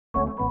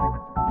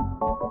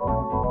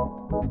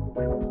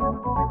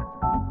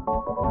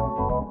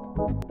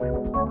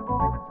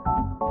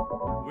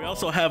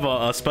also have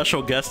a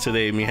special guest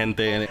today, mi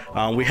gente.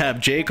 And we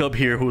have Jacob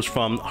here, who's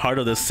from Heart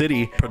of the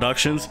City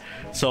Productions.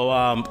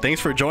 So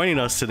thanks for joining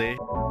us today.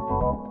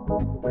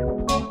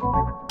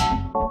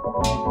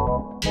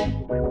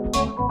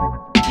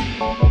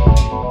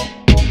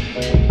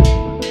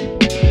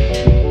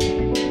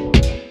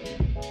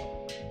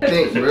 I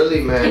think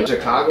really, man,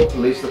 Chicago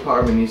Police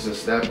Department needs to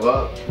step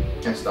up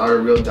and start a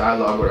real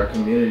dialogue with our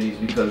communities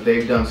because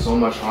they've done so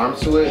much harm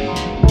to it.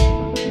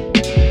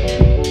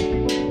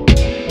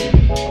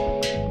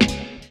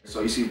 So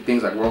you see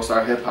things like World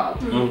Star Hip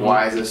Hop.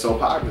 Why is it so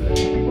popular?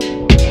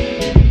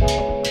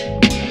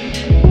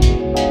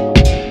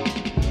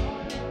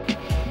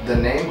 The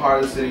name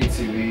Heart of the City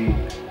TV,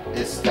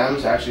 it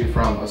stems actually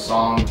from a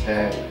song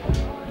that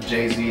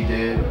Jay-Z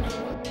did.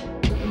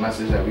 The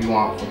message that we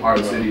want from Heart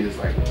of the City is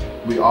like,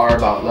 we are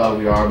about love,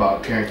 we are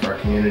about caring for our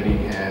community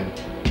and,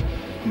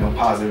 you know,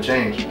 positive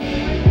change.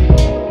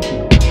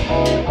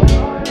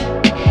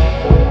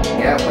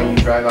 Yeah, when you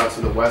drive out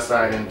to the west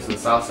side and to the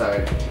south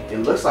side, it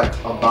looks like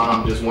a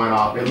bomb just went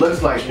off. It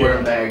looks like we're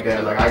in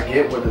Baghdad. Like, I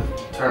get where the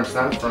term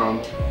stems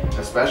from,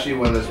 especially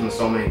when there's been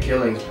so many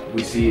killings.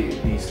 We see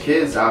these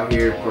kids out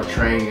here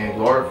portraying and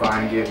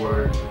glorifying it,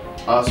 where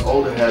us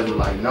older heads are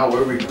like, no,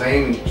 we're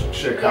reclaiming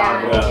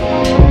Chicago.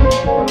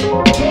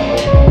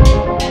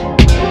 Yeah.